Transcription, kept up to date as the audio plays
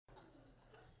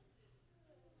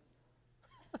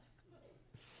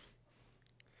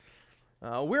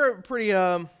We're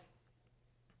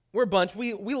a bunch.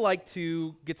 We like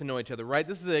to get to know each other, right?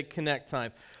 This is a connect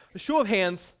time. A show of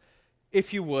hands,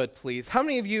 if you would, please. How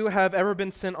many of you have ever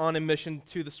been sent on a mission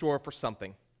to the store for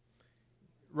something?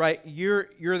 Right?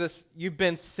 You've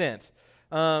been sent.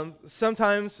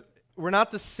 Sometimes we're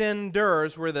not the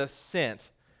senders, we're the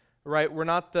sent. Right? We're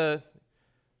not the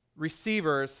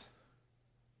receivers,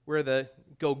 we're the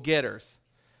go-getters.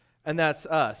 And that's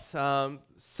us.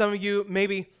 Some of you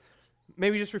maybe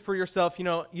just refer to yourself, you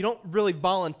don't really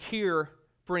volunteer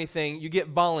for anything. You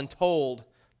get voluntold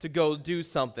to go do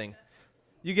something.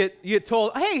 You get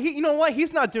told, hey, you know what?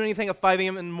 He's not doing anything at 5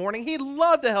 a.m. in the morning. He'd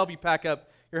love to help you pack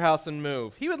up your house and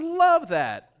move. He would love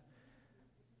that.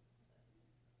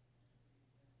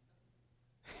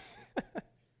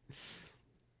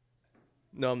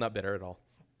 No, I'm not bitter at all.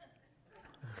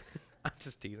 I'm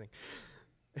just teasing.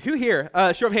 Who here,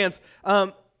 show of hands,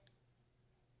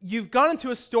 you've gone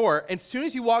into a store, and as soon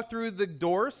as you walk through the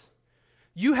doors,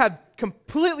 you have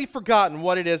completely forgotten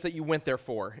what it is that you went there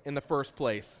for in the first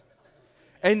place.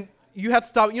 And you have to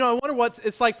stop. I wonder what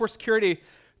it's like for security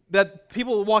that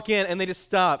people will walk in and they just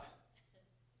stop.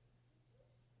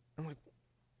 I'm like,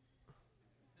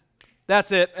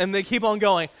 that's it, and they keep on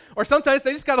going. Or sometimes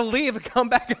they just got to leave and come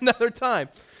back another time.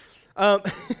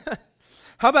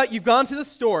 How about you've gone to the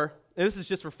store, and this is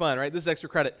just for fun, right? This is extra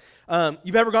credit.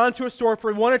 You've ever gone to a store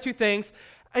for one or two things,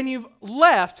 and you've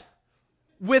left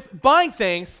with buying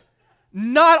things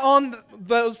not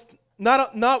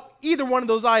either one of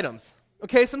those items.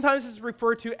 Okay, sometimes it's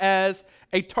referred to as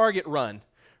a Target run,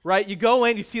 right? You go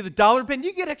in, you see the dollar bin,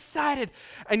 you get excited,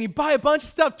 and you buy a bunch of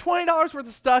stuff, $20 worth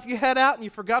of stuff, you head out, and you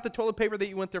forgot the toilet paper that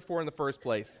you went there for in the first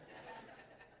place.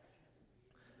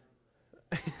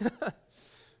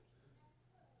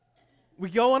 We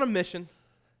go on a mission,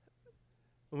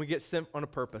 and we get sent on a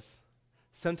purpose.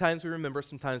 Sometimes we remember,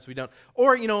 sometimes we don't.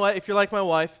 Or, you know what, if you're like my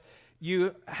wife,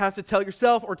 you have to tell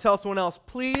yourself or tell someone else,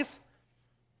 please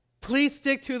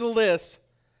stick to the list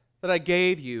that I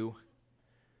gave you.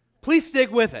 Please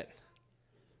stick with it.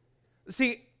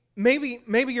 See, maybe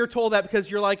you're told that because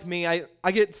you're like me. I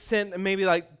get sent maybe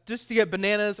like just to get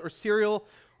bananas or cereal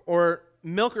or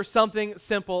milk or something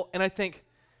simple, and I think,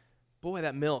 boy,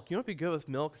 that milk. You know what would be good with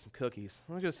milk? Some cookies.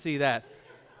 Let me just see that.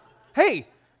 Hey,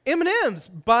 M&M's,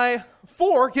 buy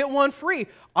 4, get 1 free.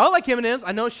 I like M&M's.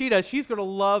 I know she does. She's going to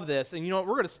love this. And you know what?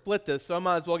 We're going to split this, so I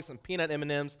might as well get some peanut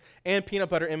M&Ms and peanut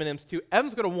butter M&Ms too.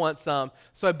 Evan's going to want some,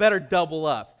 so I better double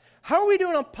up. How are we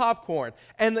doing on popcorn?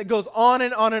 And it goes on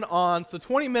and on and on. So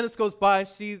 20 minutes goes by,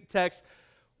 she texts,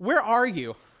 where are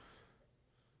you?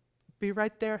 Be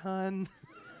right there, hun.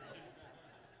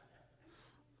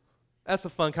 That's a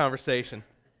fun conversation.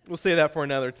 We'll save that for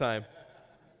another time.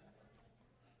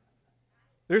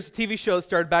 There's a TV show that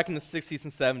started back in the 60s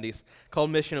and 70s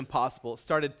called Mission Impossible. It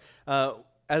started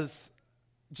as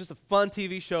just a fun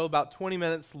TV show, about 20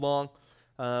 minutes long.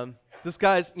 This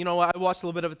guy's, I watched a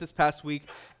little bit of it this past week,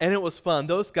 and it was fun.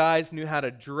 Those guys knew how to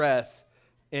dress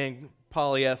in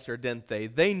polyester, didn't they?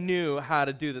 They knew how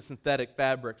to do the synthetic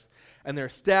fabrics, and their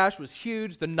stash was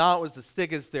huge. The knot was as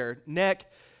thick as their neck.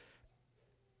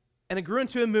 And it grew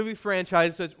into a movie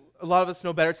franchise, which a lot of us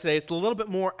know better today. It's a little bit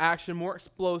more action, more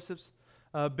explosives,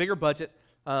 bigger budget,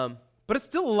 but it's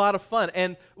still a lot of fun.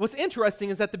 And what's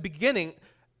interesting is at the beginning,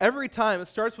 every time it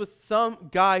starts with some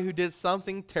guy who did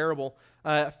something terrible.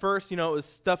 At first, it was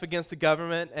stuff against the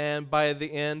government, and by the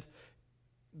end,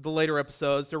 the later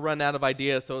episodes, they're running out of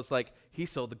ideas, so it's like he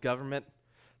sold the government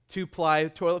 2-ply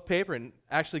toilet paper and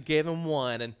actually gave them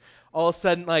 1, and all of a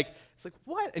sudden, it's like,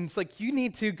 what? And it's like, you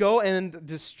need to go and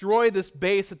destroy this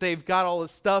base that they've got all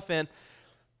this stuff in.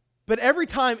 But every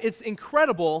time, it's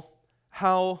incredible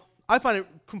how, I find it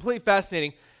completely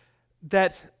fascinating,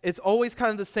 that it's always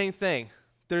kind of the same thing.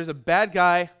 There's a bad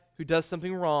guy who does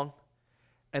something wrong,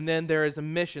 and then there is a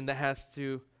mission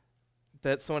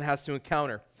that someone has to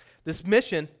encounter. This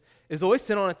mission is always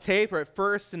sent on a tape, or at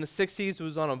first in the 60s it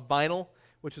was on a vinyl,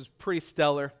 which was pretty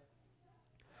stellar.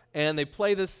 And they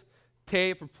play this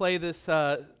tape or play this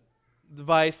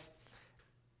device,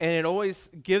 and it always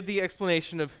give the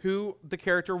explanation of who the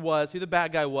character was, who the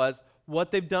bad guy was,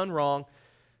 what they've done wrong,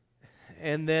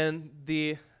 and then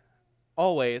there's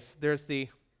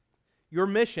your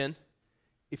mission,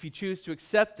 if you choose to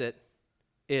accept it,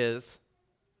 is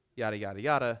yada, yada,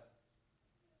 yada.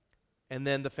 And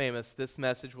then the famous, this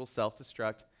message will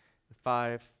self-destruct in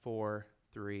 5, 4,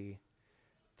 3,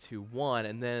 2, 1.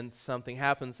 And then something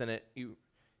happens and it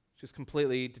just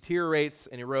completely deteriorates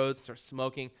and erodes, starts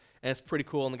smoking, and it's pretty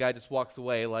cool. And the guy just walks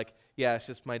away like, yeah, it's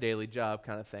just my daily job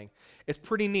kind of thing. It's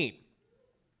pretty neat.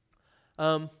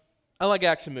 I I like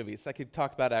action movies. I could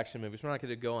talk about action movies. We're not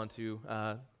going to go on to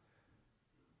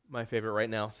my favorite right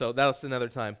now, so that's another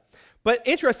time. But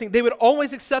interesting, they would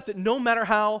always accept it no matter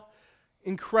how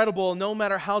incredible, no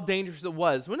matter how dangerous it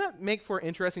was. Wouldn't that make for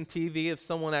interesting TV if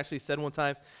someone actually said one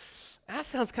time, that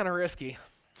sounds kind of risky.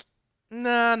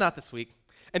 Nah, not this week.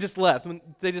 And just left.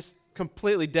 They just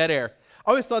completely dead air.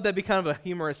 I always thought that'd be kind of a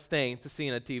humorous thing to see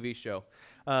in a TV show.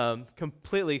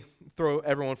 Completely throw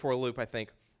everyone for a loop, I think.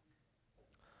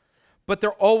 But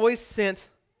they're always sent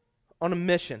on a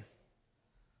mission.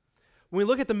 When we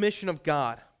look at the mission of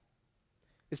God,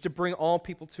 is to bring all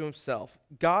people to himself.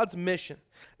 God's mission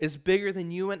is bigger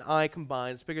than you and I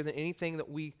combined. It's bigger than anything that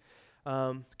we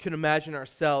can imagine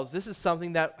ourselves. This is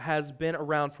something that has been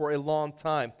around for a long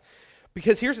time.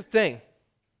 Because here's the thing.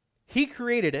 He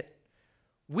created it.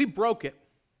 We broke it.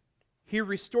 He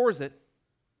restores it.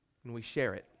 And we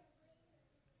share it.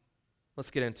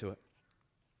 Let's get into it.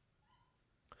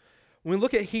 When we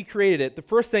look at he created it, the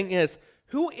first thing is,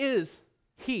 who is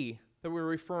he that we're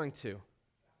referring to?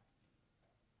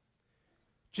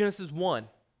 Genesis 1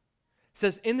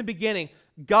 says, in the beginning,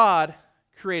 God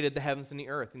created the heavens and the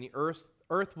earth. And the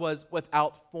earth was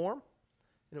without form,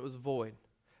 and it was void.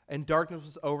 And darkness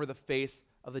was over the face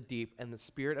of the deep, and the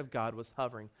Spirit of God was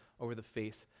hovering over the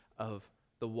face of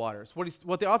the waters.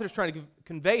 What the author is trying to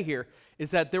convey here is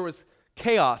that there was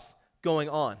chaos going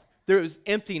on. There was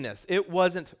emptiness. It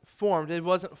wasn't formed. It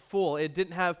wasn't full. It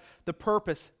didn't have the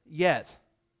purpose yet.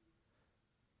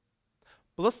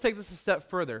 But let's take this a step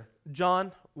further.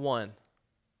 John 1.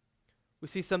 We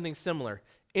see something similar.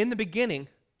 In the beginning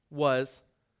was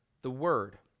the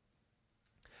Word.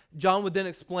 John would then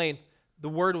explain the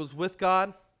Word was with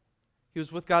God. He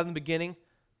was with God in the beginning.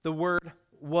 The Word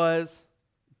was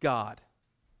God.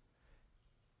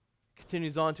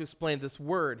 Continues on to explain this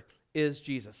Word is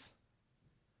Jesus.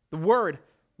 The Word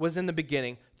was in the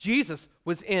beginning. Jesus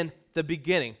was in the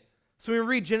beginning. So when we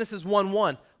read Genesis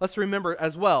 1:1, let's remember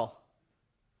as well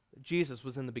that Jesus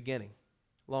was in the beginning,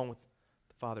 along with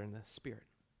the Father and the Spirit.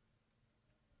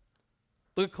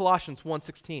 Look at Colossians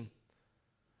 1:16.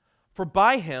 For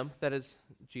by him, that is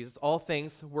Jesus, all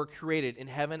things were created in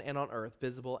heaven and on earth,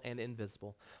 visible and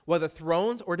invisible, whether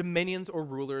thrones or dominions or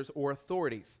rulers or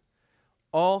authorities.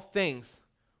 All things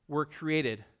were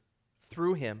created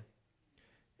through him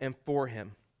and for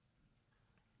him.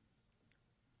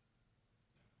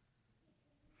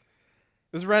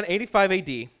 It was around 85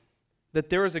 AD that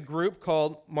there was a group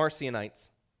called Marcionites.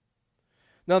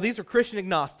 Now, these are Christian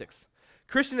agnostics.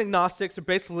 Christian agnostics are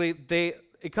basically,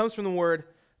 it comes from the word,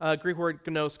 Greek word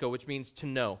gnosko, which means to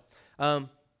know.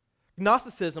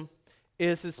 Gnosticism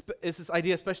is this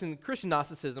idea, especially in Christian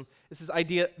Gnosticism, is this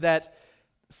idea that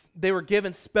they were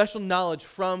given special knowledge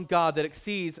from God that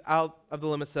exceeds out of the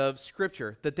limits of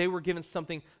Scripture, that they were given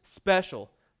something special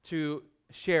to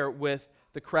share with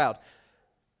the crowd,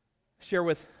 share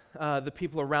with the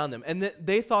people around them. And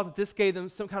they thought that this gave them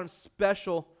some kind of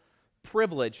special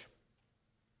privilege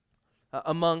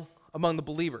among the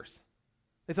believers.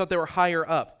 They thought they were higher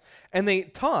up. And they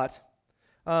taught,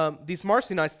 these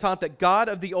Marcionites taught that God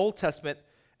of the Old Testament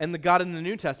and the God in the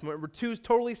New Testament were two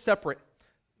totally separate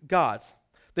gods.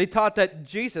 They taught that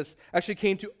Jesus actually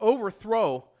came to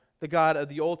overthrow the God of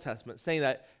the Old Testament, saying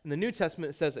that in the New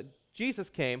Testament it says that Jesus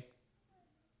came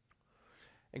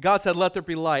and God said, let there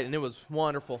be light, and it was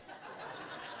wonderful.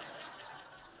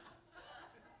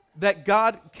 That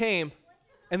God came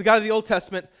and the God of the Old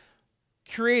Testament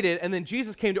created, and then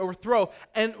Jesus came to overthrow.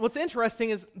 And what's interesting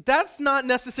is that's not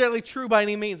necessarily true by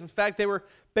any means. In fact, they were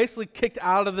basically kicked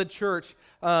out of the church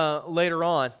later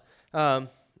on.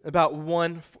 About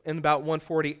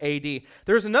 140 AD.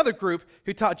 There's another group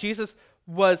who taught Jesus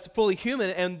was fully human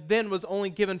and then was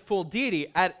only given full deity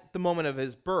at the moment of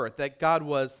his birth, that God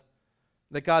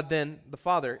then, the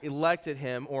Father, elected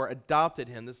him or adopted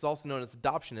him. This is also known as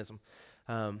adoptionism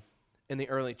in the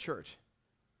early church.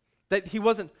 That he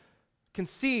wasn't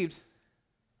conceived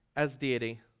as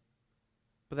deity,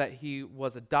 but that he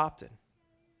was adopted.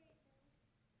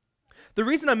 The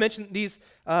reason I mention these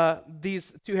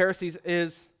two heresies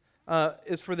is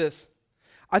for this.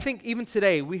 I think even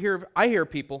today I hear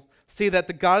people say that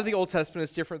the God of the Old Testament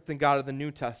is different than God of the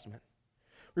New Testament.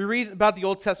 We read about the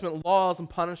Old Testament laws and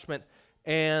punishment,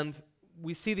 and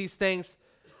we see these things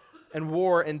and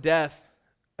war and death.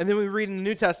 And then we read in the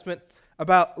New Testament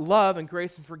about love and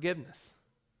grace and forgiveness.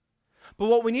 But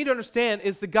what we need to understand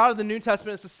is the God of the New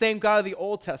Testament is the same God of the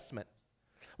Old Testament.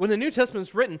 When the New Testament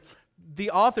was written,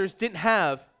 the authors didn't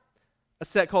have a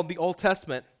set called the Old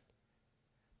Testament.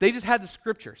 They just had the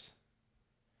Scriptures.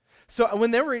 So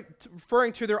when they're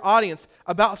referring to their audience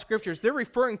about scriptures, they're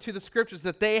referring to the scriptures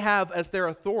that they have as their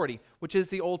authority, which is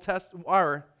the Old Testament,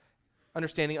 our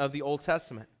understanding of the Old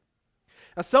Testament.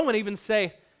 Now, some would even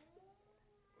say,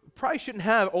 probably shouldn't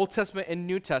have Old Testament and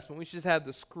New Testament. We should just have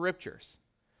the scriptures.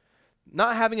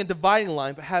 Not having a dividing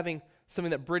line, but having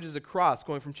something that bridges across,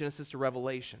 going from Genesis to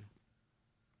Revelation.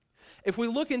 If we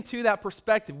look into that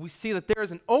perspective, we see that there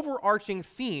is an overarching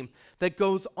theme that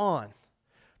goes on.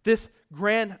 This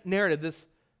grand narrative, this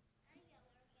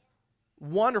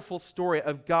wonderful story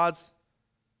of God's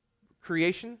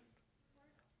creation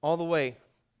all the way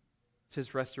to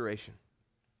his restoration.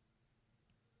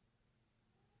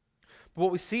 But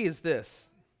what we see is this.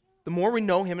 The more we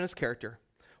know him and his character,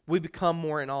 we become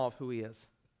more in awe of who he is.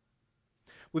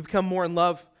 We become more in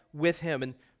love with him.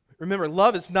 And remember,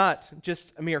 love is not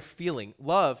just a mere feeling.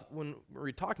 Love, when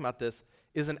we're talking about this,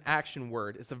 is an action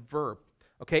word. It's a verb.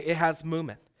 Okay? It has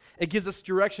movement. It gives us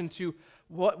direction to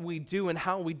what we do and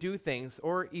how we do things,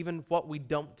 or even what we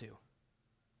don't do.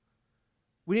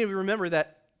 We need to remember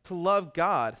that to love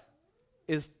God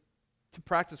is to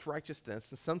practice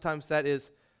righteousness. And sometimes that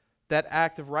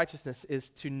act of righteousness is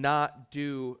to not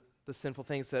do the sinful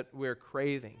things that we're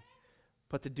craving,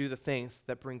 but to do the things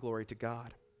that bring glory to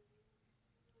God.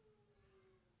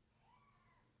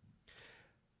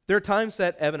 There are times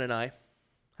that Evan and I,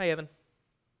 hi Evan,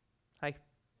 hi.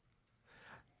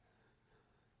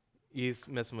 He's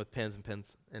messing with pens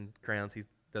and crayons. He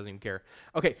doesn't even care.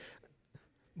 Okay,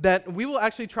 that we will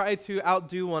actually try to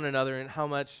outdo one another in how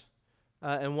much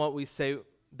and what we say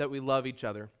that we love each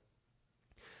other.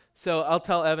 So I'll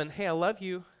tell Evan, hey, I love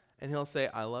you. And he'll say,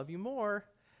 I love you more.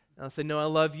 And I'll say, no, I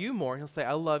love you more. And he'll say,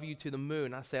 I love you to the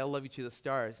moon. I'll say, I love you to the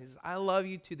stars. He says, I love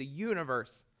you to the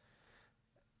universe.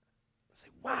 I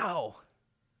say, wow,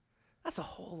 that's a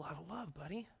whole lot of love,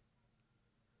 buddy.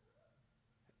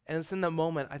 And it's in that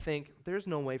moment, I think, there's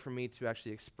no way for me to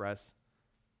actually express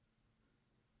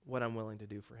what I'm willing to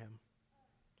do for him.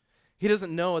 He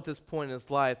doesn't know at this point in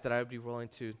his life that I would be willing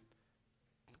to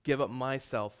give up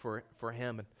myself for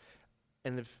him.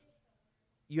 And if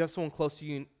you have someone close to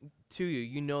you,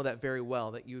 you know that very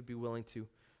well, that you would be willing to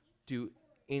do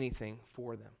anything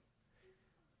for them.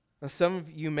 Now, some of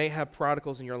you may have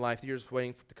prodigals in your life that you're just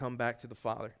waiting to come back to the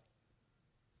Father.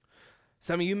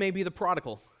 Some of you may be the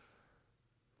prodigal.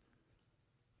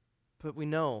 But we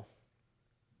know,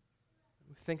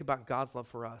 we think about God's love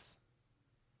for us.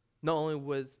 Not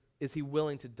only is he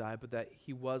willing to die, but that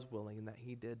he was willing and that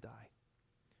he did die.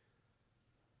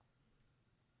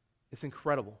 It's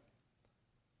incredible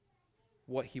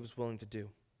what he was willing to do.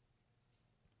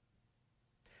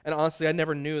 And honestly, I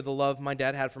never knew the love my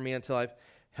dad had for me until I've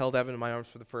held Evan in my arms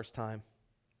for the first time.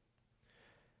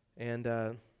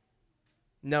 And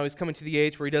now he's coming to the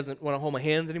age where he doesn't want to hold my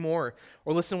hands anymore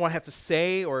or listen to what I have to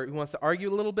say, or he wants to argue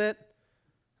a little bit.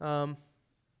 But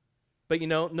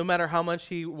no matter how much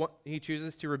he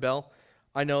chooses to rebel,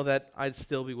 I know that I'd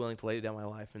still be willing to lay down my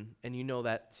life. And you know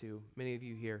that too. Many of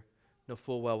you here know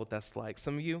full well what that's like.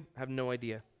 Some of you have no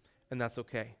idea, and that's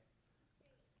okay.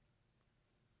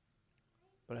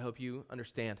 But I hope you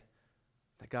understand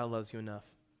that God loves you enough.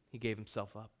 He gave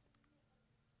himself up.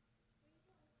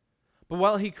 But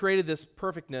while he created this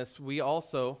perfectness, we are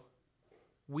the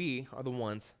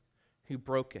ones who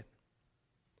broke it.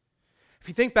 If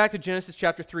you think back to Genesis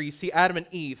chapter 3, you see Adam and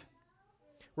Eve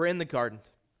were in the garden.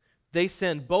 They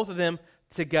sinned, both of them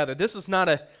together. This was not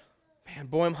man,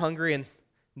 boy, I'm hungry, and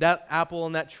that apple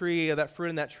and that tree, or that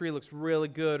fruit in that tree looks really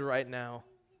good right now.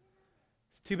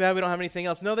 It's too bad we don't have anything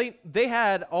else. No, they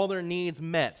had all their needs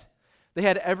met. They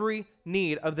had every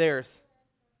need of theirs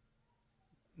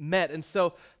met. And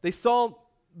so they saw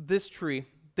this tree.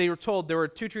 They were told there were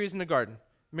two trees in the garden.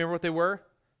 Remember what they were?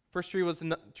 First tree was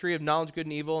the tree of knowledge, good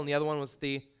and evil, and the other one was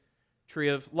the tree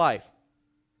of life.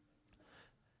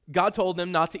 God told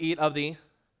them not to eat of the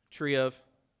tree of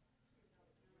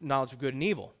knowledge of good and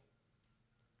evil.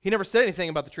 He never said anything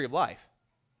about the tree of life.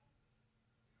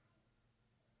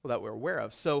 Well, that we're aware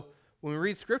of. So when we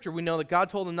read Scripture, we know that God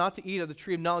told them not to eat of the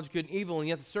tree of knowledge of good and evil, and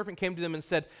yet the serpent came to them and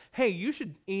said, hey, you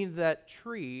should eat that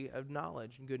tree of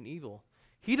knowledge and good and evil.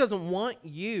 He doesn't want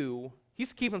you.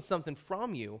 He's keeping something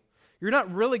from you. You're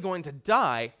not really going to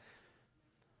die,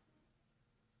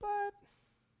 but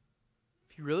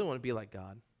if you really want to be like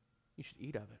God, you should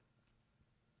eat of it.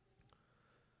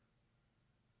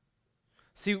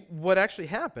 See, what actually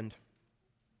happened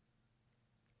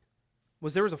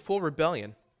was there was a full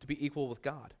rebellion to be equal with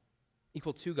God,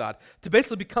 equal to God, to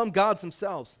basically become gods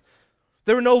themselves.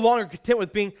 They were no longer content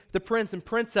with being the prince and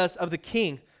princess of the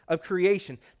king of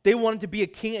creation. They wanted to be a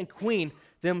king and queen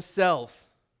themselves.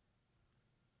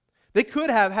 They could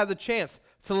have had the chance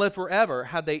to live forever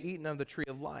had they eaten of the tree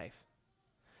of life.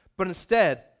 But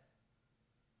instead,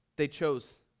 they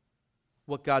chose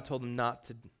what God told them not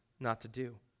to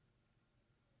do.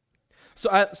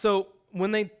 So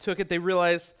when they took it, they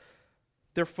realized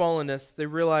their fallenness, they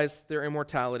realized their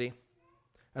immortality,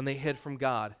 and they hid from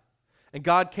God. And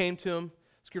God came to them.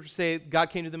 Scriptures say God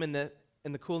came to them in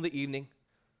the cool of the evening,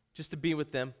 just to be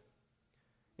with them.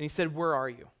 And he said, "Where are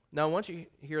you?" Now, I want you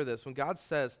to hear this. When God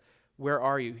says, "Where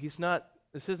are you?"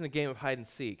 This isn't a game of hide and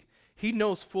seek. He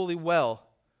knows fully well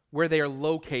where they are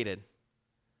located.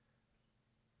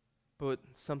 But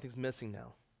something's missing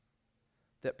now.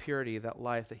 That purity, that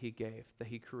life that he gave, that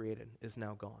he created, is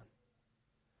now gone.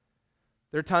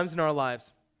 There are times in our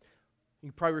lives, you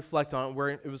can probably reflect on it, where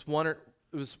it was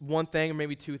one thing or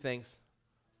maybe two things,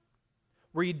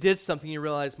 where you did something, you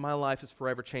realize my life is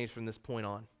forever changed from this point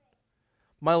on.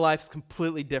 My life's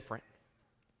completely different.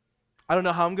 I don't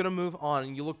know how I'm going to move on.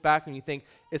 And you look back and you think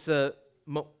it's a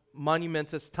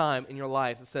monumentous time in your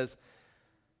life. It says,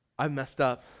 I've messed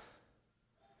up.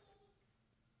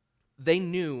 They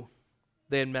knew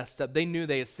they had messed up. They knew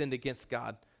they had sinned against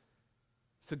God.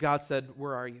 So God said,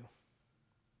 "Where are you?"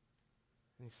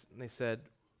 And they said,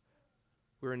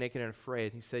 "We were naked and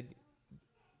afraid." He said,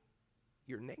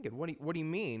 "You're naked? What do you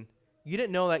mean? You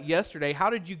didn't know that yesterday. How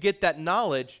did you get that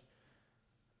knowledge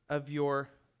of your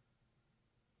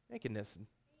nakedness?"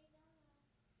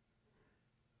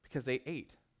 Because they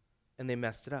ate and they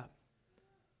messed it up.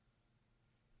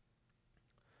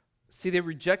 See, they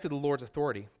rejected the Lord's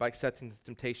authority by accepting the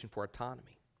temptation for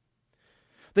autonomy.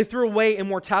 They threw away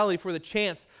immortality for the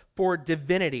chance for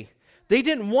divinity. They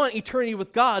didn't want eternity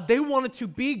with God. They wanted to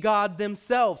be God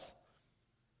themselves.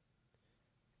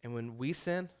 And when we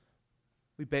sin,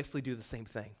 we basically do the same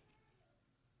thing.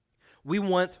 We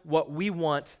want what we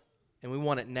want, and we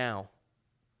want it now.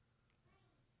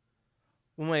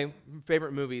 One of my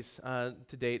favorite movies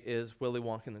to date is Willy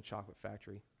Wonka and the Chocolate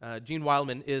Factory. Gene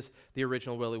Wilderman is the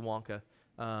original Willy Wonka.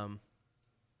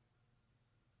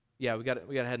 Yeah, we got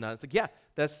a head nod. It's like, yeah,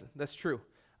 that's true.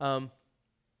 And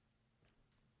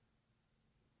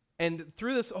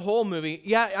through this whole movie,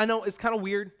 yeah, I know it's kind of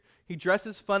weird. He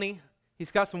dresses funny.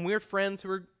 He's got some weird friends who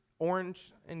are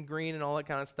orange and green and all that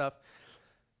kind of stuff.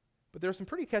 But there's some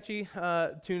pretty catchy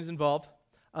tunes involved.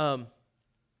 But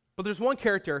there's one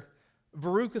character,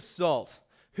 Veruca Salt,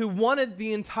 who wanted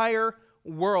the entire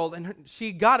world, and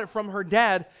she got it from her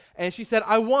dad, and she said,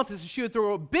 "I want this," and she would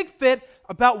throw a big fit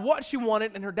about what she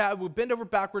wanted, and her dad would bend over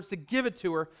backwards to give it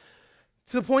to her,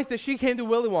 to the point that she came to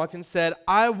Willy Wonka and said,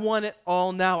 "I want it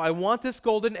all now. I want this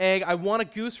golden egg. I want a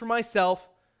goose for myself."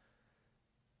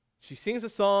 She sings a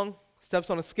song, steps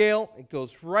on a scale, it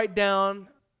goes right down,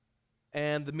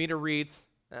 and the meter reads,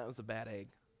 "That was a bad egg."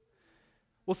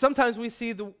 Well, sometimes we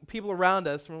see the people around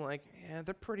us, and we're like, yeah,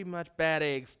 they're pretty much bad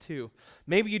eggs too.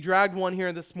 Maybe you dragged one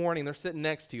here this morning, they're sitting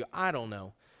next to you. I don't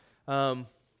know. And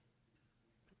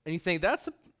you think, that's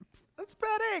a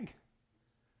bad egg.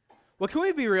 Well, can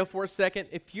we be real for a second?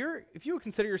 If you would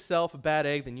consider yourself a bad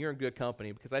egg, then you're in good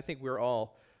company, because I think we're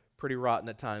all pretty rotten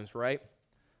at times, right?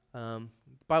 The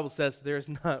Bible says there's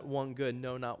not one good,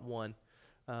 no, not one.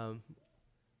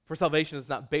 For salvation is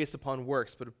not based upon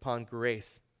works, but upon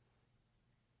grace.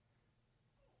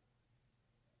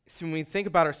 So when we think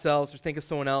about ourselves or think of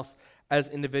someone else as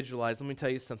individualized, let me tell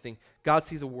you something. God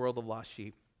sees a world of lost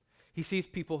sheep. He sees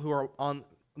people who are on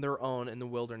their own in the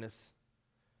wilderness.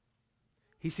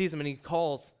 He sees them and he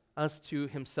calls us to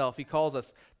himself. He calls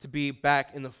us to be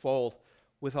back in the fold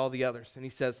with all the others. And he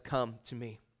says, "Come to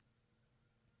me."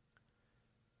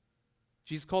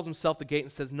 Jesus calls himself the gate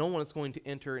and says, "No one is going to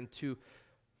enter into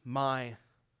my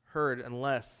herd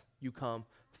unless you come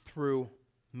through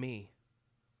me."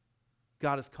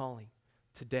 God is calling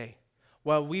today.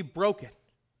 While we broke it,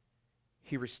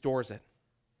 he restores it.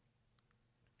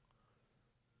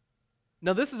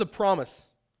 Now, this is a promise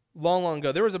long, long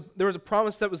ago. There was a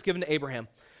promise that was given to Abraham.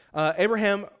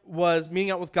 Abraham was meeting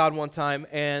out with God one time,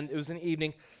 and it was an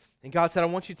evening, and God said, "I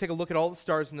want you to take a look at all the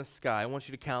stars in the sky. I want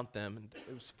you to count them." And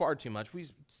it was far too much.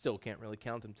 We still can't really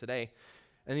count them today.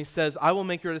 And he says, "I will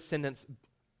make your descendants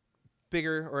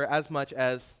bigger or as much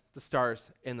as the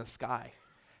stars in the sky."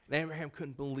 And Abraham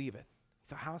couldn't believe it. He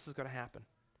thought, how is this going to happen?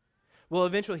 Well,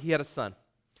 eventually he had a son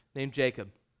named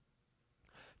Jacob.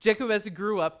 Jacob, as he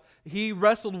grew up, he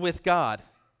wrestled with God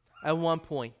at one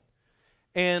point.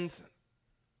 And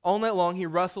all night long he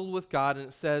wrestled with God, and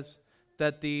it says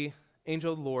that the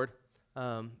angel of the Lord, there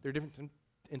are different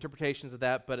interpretations of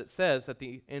that, but it says that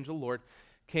the angel of the Lord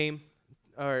came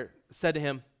or said to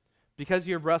him, "Because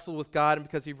you have wrestled with God and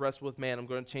because you've wrestled with man, I'm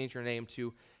going to change your name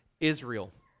to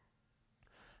Israel."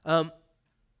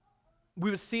 we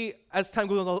would see as time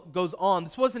goes on,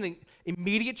 this wasn't an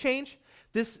immediate change.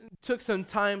 This took some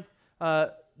time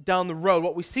down the road.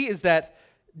 What we see is that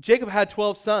Jacob had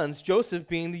 12 sons, Joseph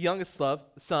being the youngest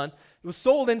son. He was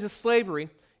sold into slavery.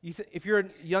 If you're a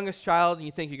youngest child and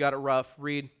you think you got it rough,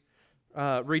 read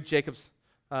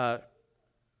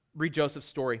Joseph's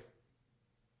story.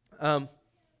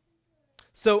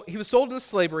 So he was sold into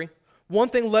slavery. One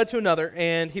thing led to another,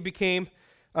 and he became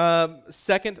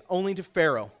second only to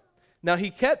Pharaoh. Now,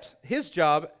 he kept his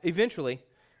job eventually,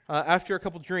 after a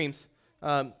couple dreams,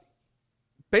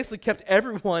 basically kept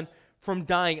everyone from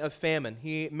dying of famine.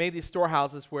 He made these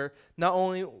storehouses where not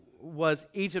only was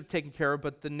Egypt taken care of,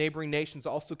 but the neighboring nations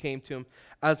also came to him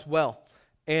as well.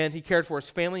 And he cared for his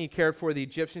family, he cared for the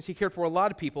Egyptians, he cared for a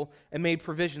lot of people and made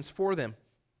provisions for them.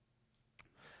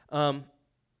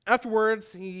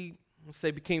 Afterwards, he,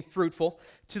 became fruitful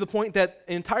to the point that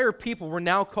entire people were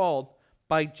now called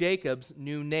by Jacob's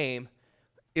new name,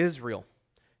 Israel,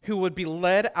 who would be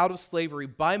led out of slavery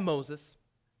by Moses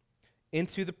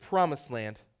into the promised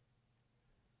land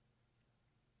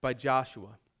by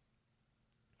Joshua.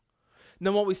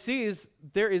 Then what we see is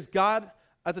there is God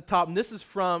at the top, and this is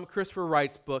from Christopher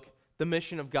Wright's book, The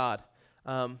Mission of God.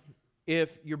 If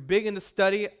you're big into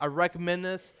study, I recommend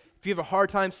this. If you have a hard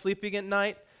time sleeping at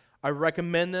night, I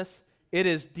recommend this. It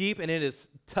is deep and it is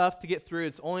tough to get through.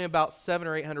 It's only about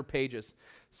 700 or 800 pages.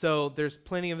 So there's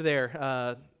plenty of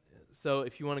there. So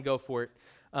if you want to go for it.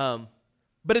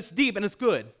 But it's deep and it's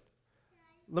good.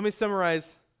 Let me summarize.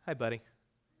 Hi, buddy.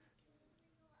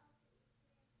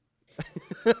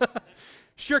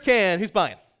 Sure can. Who's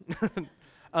buying?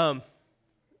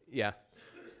 Yeah.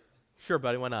 Sure,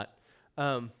 buddy. Why not?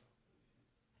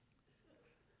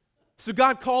 So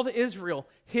God called Israel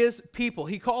his people.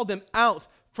 He called them out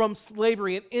from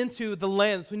slavery and into the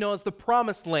lands we know as the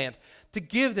promised land to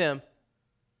give them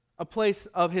a place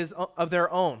of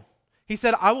their own. He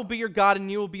said, I will be your God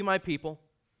and you will be my people,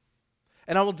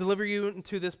 and I will deliver you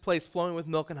into this place flowing with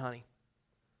milk and honey.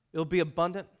 It'll be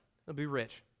abundant. It'll be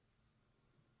rich.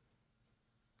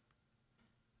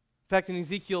 In fact, in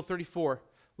Ezekiel 34,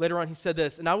 later on he said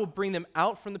this, and I will bring them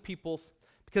out from the peoples,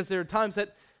 because there are times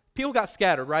that people got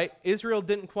scattered, right? Israel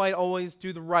didn't quite always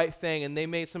do the right thing, and they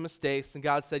made some mistakes, and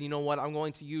God said, you know what, I'm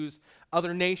going to use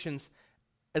other nations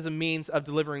as a means of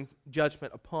delivering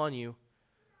judgment upon you.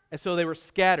 And so they were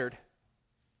scattered.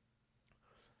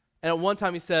 And at one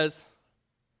time he says,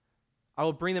 I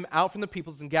will bring them out from the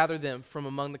peoples and gather them from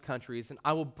among the countries, and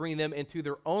I will bring them into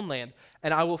their own land,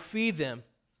 and I will feed them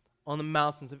on the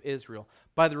mountains of Israel,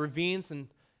 by the ravines and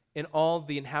in all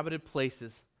the inhabited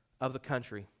places of the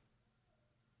country.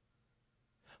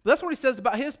 But that's what he says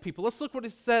about his people. Let's look what he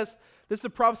says. This is a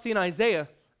prophecy in Isaiah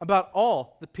about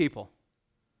all the people.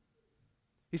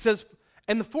 He says,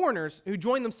 and the foreigners who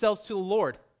join themselves to the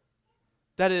Lord,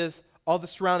 that is, all the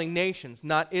surrounding nations,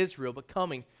 not Israel, but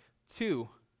coming to.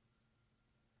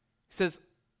 He says,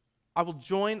 I will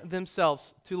join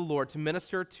themselves to the Lord to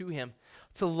minister to him,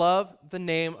 to love the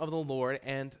name of the Lord,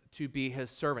 and to be his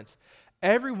servants.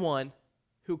 Everyone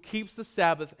who keeps the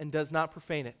Sabbath and does not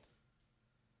profane it,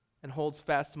 and holds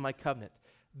fast to my covenant,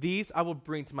 these I will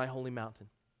bring to my holy mountain,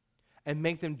 and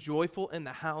make them joyful in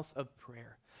the house of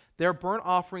prayer. Their burnt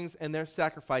offerings and their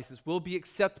sacrifices will be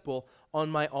acceptable on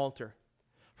my altar.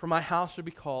 For my house shall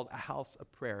be called a house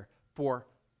of prayer for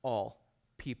all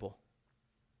people.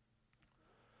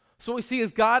 So what we see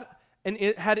is God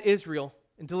had Israel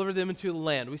and delivered them into the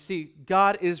land. We see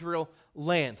God, Israel,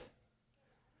 land.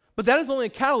 But that is only a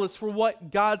catalyst for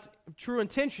what God's true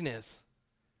intention is.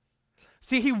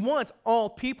 See, he wants all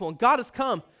people, and God has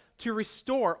come to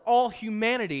restore all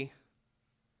humanity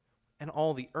and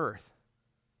all the earth.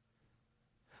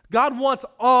 God wants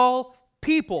all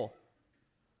people.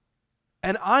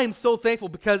 And I'm so thankful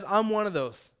because I'm one of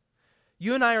those.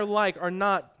 You and I are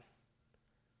not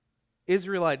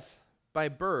Israelites by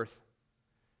birth.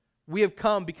 We have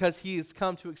come because he has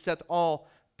come to accept all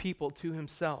people to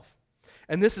himself.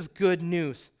 And this is good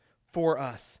news for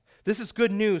us. This is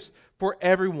good news for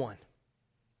everyone.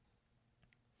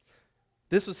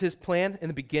 This was his plan in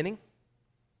the beginning.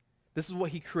 This is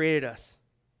what he created us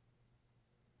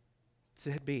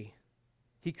to be.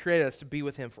 He created us to be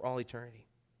with him for all eternity.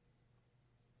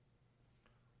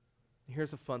 And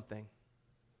here's a fun thing.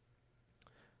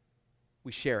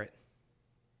 We share it.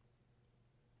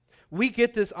 We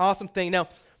get this awesome thing. Now,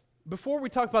 before we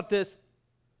talk about this,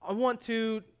 I want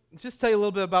to just tell you a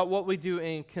little bit about what we do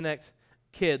in Connect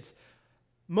Kids.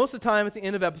 Most of the time at the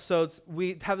end of episodes,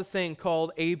 we have this thing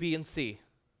called A, B, and C.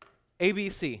 A, B,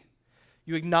 C.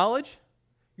 You acknowledge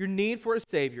your need for a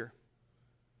Savior,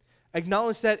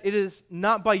 Acknowledge that it is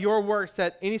not by your works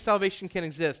that any salvation can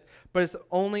exist, but it's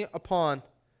only upon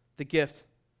the gift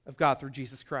of God through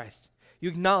Jesus Christ. You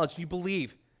acknowledge, you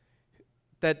believe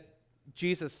that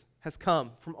Jesus has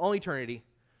come from all eternity,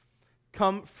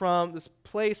 come from this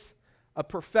place of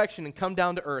perfection and come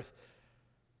down to earth,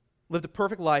 lived a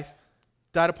perfect life,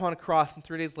 died upon a cross, and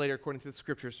 3 days later, according to the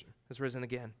scriptures, has risen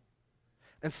again.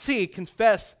 And C,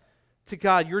 confess to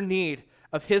God your need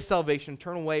of his salvation,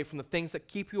 turn away from the things that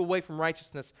keep you away from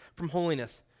righteousness, from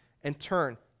holiness, and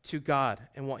turn to God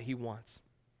and what he wants.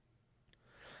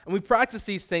 And we practice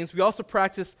these things. We also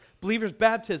practice believers'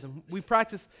 baptism. We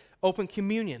practice open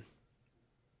communion.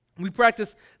 We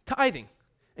practice tithing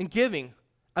and giving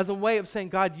as a way of saying,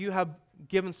 God, you have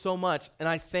given so much, and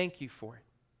I thank you for it.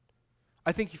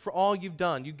 I thank you for all you've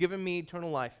done. You've given me eternal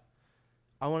life.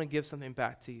 I want to give something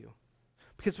back to you.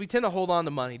 Because we tend to hold on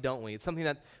to money, don't we? It's something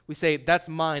that we say, that's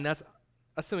mine. That's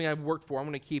something I've worked for. I'm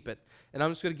going to keep it. And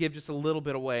I'm just going to give just a little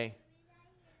bit away.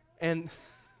 And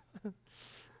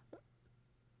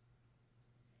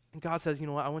God says, you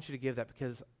know what? I want you to give that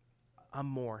because I'm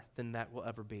more than that will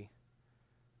ever be.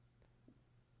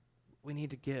 We need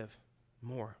to give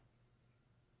more.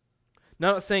 Now,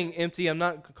 I'm not saying empty. I'm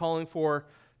not calling for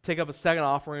take up a second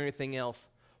offering or anything else.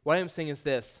 What I am saying is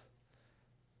this.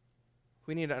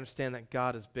 We need to understand that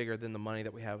God is bigger than the money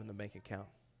that we have in the bank account.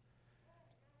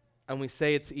 And we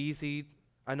say it's easy.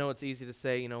 I know it's easy to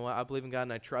say, you know what, I believe in God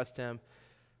and I trust him.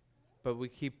 But we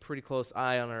keep pretty close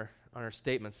eye on our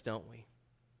statements, don't we?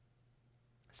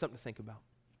 Something to think about.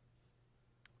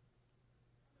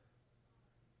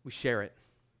 We share it.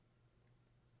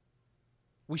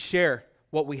 We share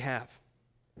what we have.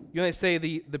 You know, they say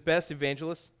the best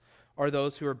evangelists are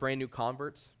those who are brand new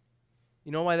converts.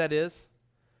 You know why that is?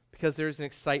 Because there's an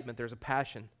excitement, there's a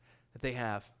passion that they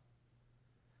have.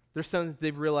 There's something that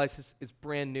they've realized is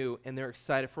brand new, and they're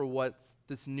excited for what's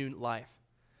this new life.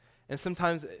 And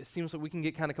sometimes it seems like we can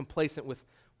get kind of complacent with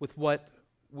what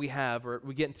we have, or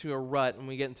we get into a rut, and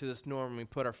we get into this norm, and we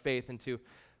put our faith into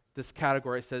this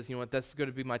category that says, you know what, that's going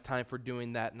to be my time for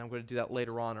doing that, and I'm going to do that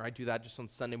later on, or I do that just on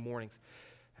Sunday mornings.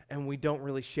 And we don't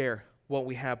really share what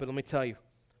we have. But let me tell you,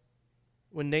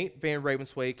 when Nate Van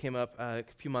Ravensway came up a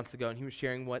few months ago and he was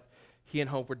sharing what he and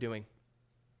Hope were doing,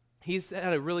 he's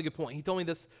had a really good point. He told me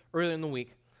this earlier in the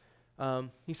week.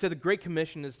 He said the Great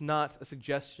Commission is not a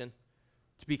suggestion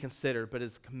to be considered, but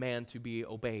is a command to be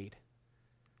obeyed.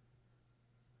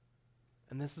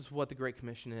 And this is what the Great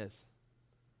Commission is.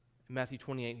 In Matthew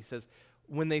 28, he says,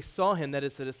 when they saw him, that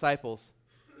is the disciples,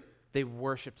 they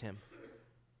worshiped him,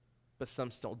 but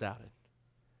some still doubted.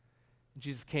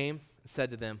 Jesus came and said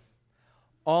to them,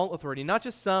 all authority, not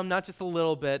just some, not just a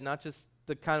little bit, not just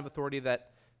the kind of authority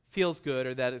that feels good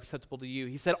or that is acceptable to you.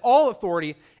 He said, all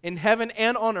authority in heaven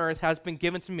and on earth has been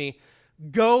given to me.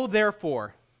 Go,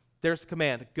 therefore, there's a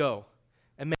command, go,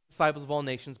 and make disciples of all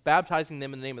nations, baptizing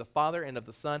them in the name of the Father and of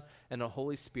the Son and of the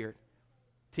Holy Spirit,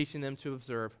 teaching them to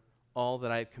observe all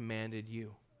that I have commanded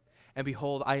you. And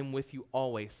behold, I am with you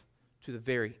always to the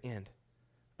very end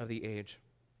of the age.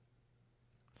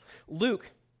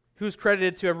 Luke, who is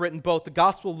credited to have written both the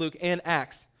Gospel of Luke and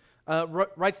Acts,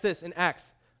 writes this in Acts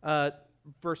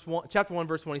chapter 1,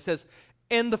 verse 1. He says,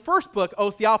 in the first book, O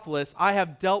Theophilus, I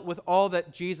have dealt with all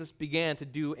that Jesus began to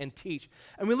do and teach.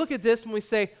 And we look at this and we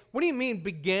say, what do you mean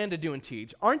began to do and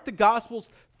teach? Aren't the Gospels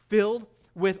filled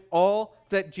with all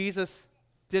that Jesus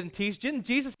did and teach? Didn't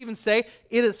Jesus even say,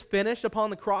 it is finished upon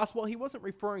the cross? Well, he wasn't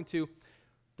referring to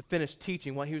the finished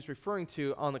teaching. What he was referring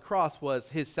to on the cross was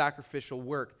his sacrificial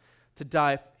work to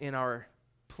die in our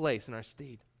place, in our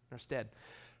stead.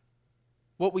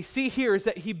 What we see here is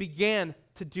that he began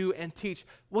to do and teach.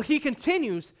 Well, he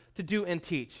continues to do and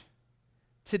teach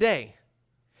today.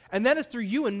 And that is through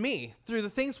you and me, through the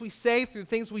things we say, through the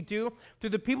things we do, through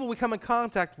the people we come in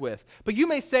contact with. But you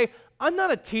may say, I'm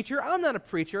not a teacher, I'm not a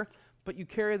preacher, but you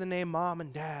carry the name mom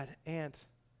and dad, aunt,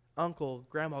 uncle,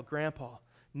 grandma, grandpa,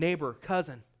 neighbor,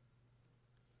 cousin,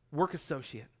 work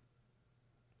associate.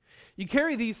 You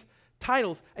carry these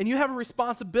titles, and you have a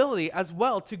responsibility as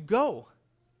well to go.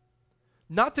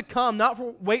 Not to come,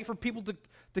 wait for people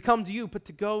to come to you, but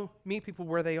to go meet people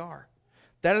where they are.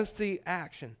 That is the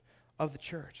action of the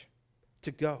church,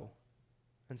 to go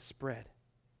and spread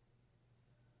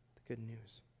the good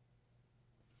news.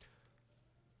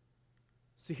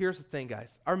 So here's the thing, guys.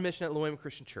 Our mission at Loyola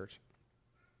Christian Church,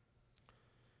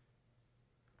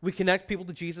 we connect people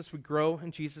to Jesus, we grow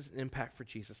in Jesus, and impact for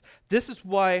Jesus. This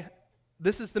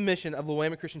is the mission of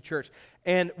Loyola Christian Church,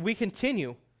 and we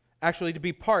continue actually to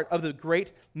be part of the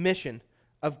great mission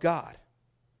of God.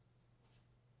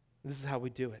 This is how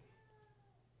we do it.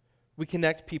 We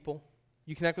connect people.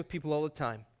 You connect with people all the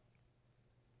time.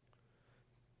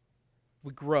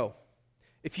 we grow.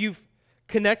 If you've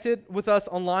connected with us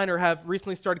online or have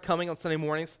recently started coming on Sunday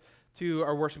mornings to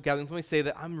our worship gatherings, let me say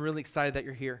that I'm really excited that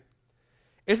you're here.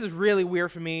 This is really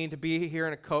weird for me to be here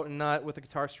in a coat and not with a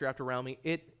guitar strapped around me.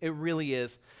 It really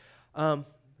is. But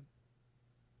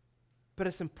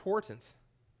it's important,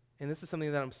 and this is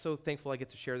something that I'm so thankful I get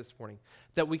to share this morning,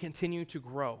 that we continue to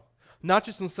grow. Not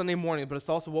just on Sunday morning, but it's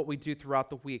also what we do throughout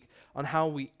the week, on how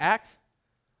we act,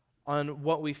 on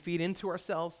what we feed into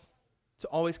ourselves, to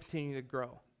always continue to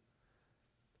grow.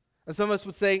 And some of us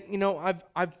would say,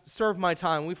 I've served my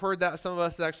time. We've heard that. Some of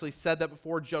us actually said that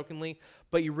before jokingly,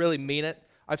 but you really mean it.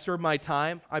 I've served my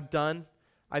time.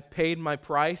 I've paid my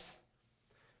price.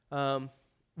 One,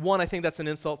 I think that's an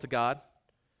insult to God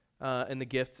and the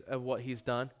gift of what he's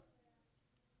done.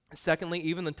 Secondly,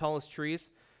 even the tallest trees,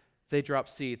 they drop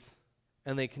seeds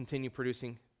and they continue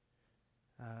producing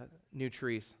new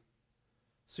trees.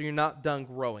 So you're not done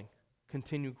growing.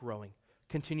 Continue growing.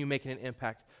 Continue making an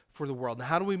impact for the world. Now,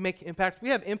 how do we make impact? We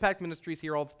have impact ministries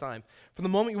here all the time. From the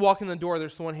moment you walk in the door,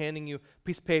 there's someone handing you a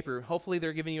piece of paper. Hopefully,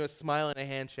 they're giving you a smile and a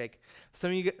handshake.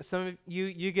 Some of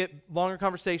you get longer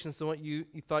conversations than what you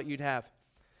thought you'd have.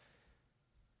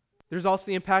 There's also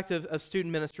the impact of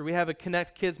student ministry. We have a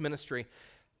Connect Kids ministry.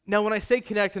 Now, when I say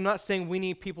connect, I'm not saying we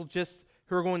need people just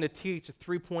who are going to teach a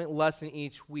 3-point lesson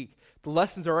each week. The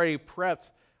lessons are already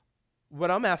prepped. What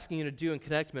I'm asking you to do in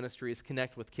Connect ministry is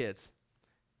connect with kids.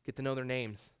 Get to know their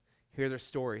names, hear their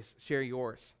stories, share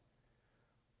yours.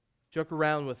 Joke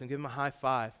around with them, give them a high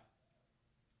five,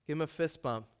 give them a fist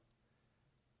bump.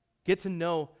 Get to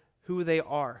know who they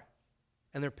are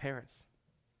and their parents.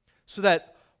 So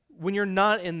that when you're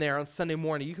not in there on Sunday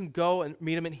morning, you can go and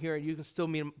meet them in here and you can still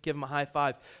meet them, give them a high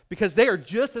five. Because they are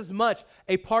just as much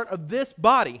a part of this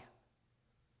body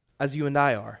as you and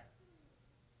I are.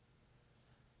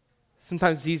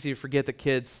 Sometimes it's easy to forget that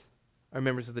kids are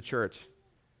members of the church.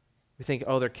 We think,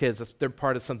 they're kids. They're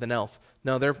part of something else.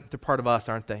 No, they're part of us,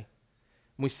 aren't they? And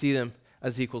we see them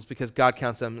as equals because God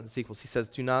counts them as equals. He says,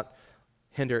 do not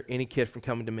hinder any kid from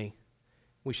coming to me.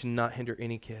 We should not hinder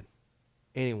any kid,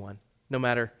 anyone, no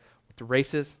matter what the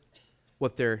race is,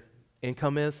 what their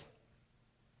income is,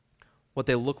 what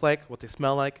they look like, what they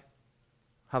smell like,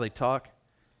 how they talk.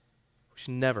 We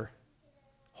should never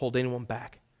hold anyone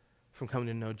back from coming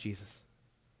to know Jesus.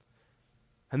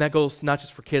 And that goes not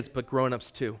just for kids, but grown-ups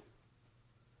too.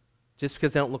 Just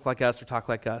because they don't look like us or talk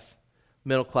like us,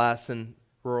 middle class in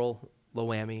rural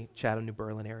Loami, Chatham, New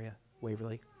Berlin area,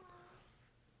 Waverly,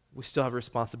 we still have a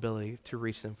responsibility to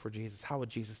reach them for Jesus. How would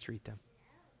Jesus treat them?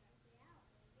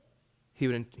 He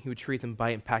would treat them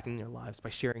by impacting their lives, by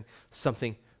sharing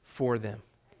something for them,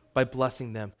 by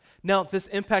blessing them. Now, this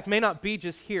impact may not be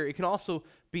just here. It can also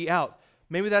be out.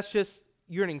 Maybe that's just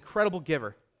you're an incredible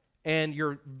giver and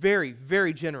you're very,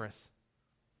 very generous.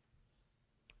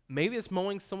 Maybe it's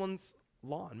mowing someone's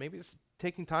lawn. Maybe it's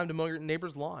taking time to mow your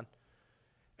neighbor's lawn.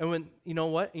 And when, you know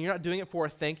what, and you're not doing it for a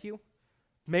thank you,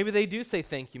 maybe they do say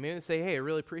thank you. Maybe they say, hey, I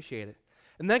really appreciate it.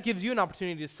 And that gives you an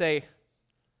opportunity to say,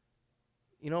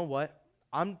 you know what,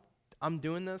 I'm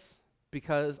doing this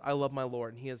because I love my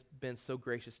Lord, and he has been so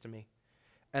gracious to me.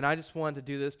 And I just wanted to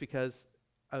do this because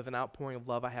of an outpouring of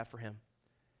love I have for him.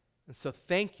 And so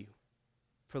thank you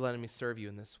for letting me serve you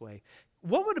in this way.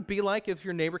 What would it be like if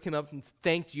your neighbor came up and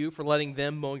thanked you for letting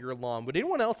them mow your lawn? Would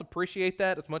anyone else appreciate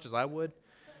that as much as I would?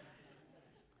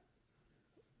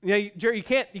 Yeah, Jerry,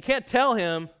 you can't tell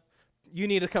him you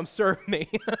need to come serve me.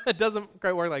 It doesn't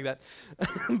quite work like that.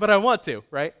 But I want to,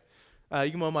 right? You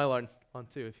can mow my lawn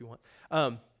too if you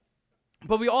want.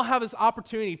 But we all have this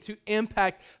opportunity to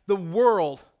impact the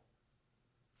world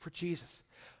for Jesus.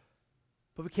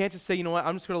 But we can't just say, you know what,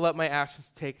 I'm just going to let my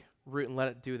actions take root and let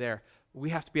it do there. We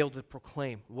have to be able to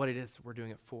proclaim what it is we're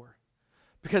doing it for.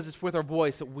 Because it's with our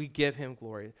voice that we give him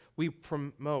glory. We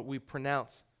promote, we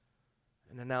pronounce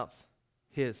and announce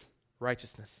his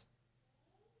righteousness.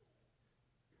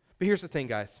 But here's the thing,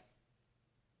 guys.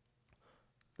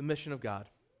 The mission of God.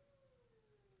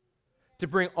 To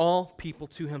bring all people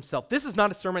to himself. This is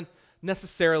not a sermon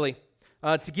necessarily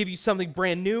to give you something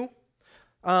brand new.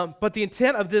 But the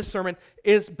intent of this sermon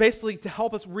is basically to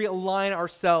help us realign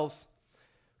ourselves,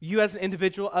 you as an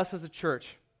individual, us as a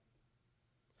church,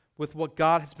 with what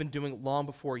God has been doing long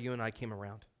before you and I came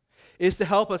around. It is to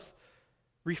help us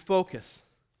refocus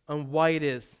on why it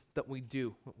is that we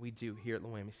do what we do here at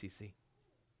Loami CC.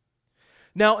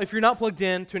 Now, if you're not plugged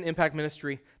in to an impact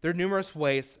ministry, there are numerous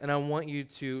ways, and I want you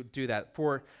to do that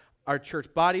for our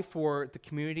church body, for the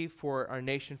community, for our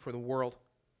nation, for the world.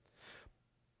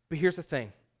 But here's the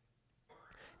thing.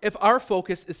 If our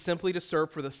focus is simply to serve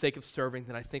for the sake of serving,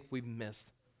 then I think we've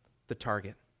missed the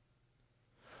target.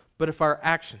 But if our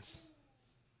actions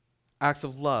acts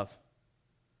of love,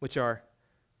 which are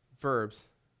verbs,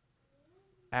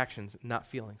 actions, not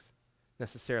feelings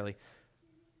necessarily.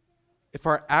 If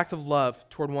our act of love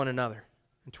toward one another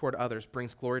and toward others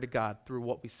brings glory to God through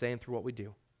what we say and through what we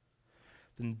do,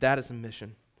 then that is a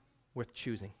mission worth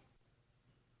choosing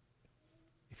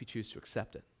if you choose to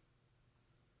accept it.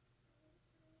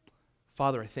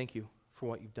 Father, I thank you for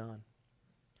what you've done.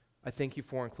 I thank you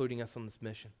for including us on this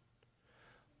mission.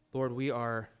 Lord, we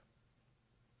are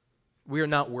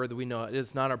not worthy. We know it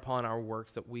is not upon our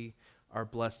works that we are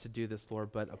blessed to do this,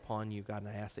 Lord, but upon you, God, and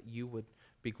I ask that you would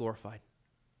be glorified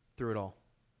through it all.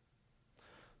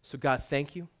 So, God,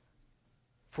 thank you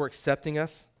for accepting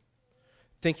us.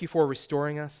 Thank you for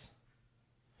restoring us.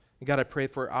 And God, I pray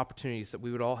for opportunities that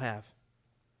we would all have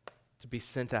to be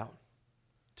sent out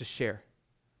to share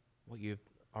what you've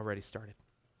already started.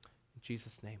 In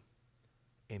Jesus' name,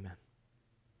 amen.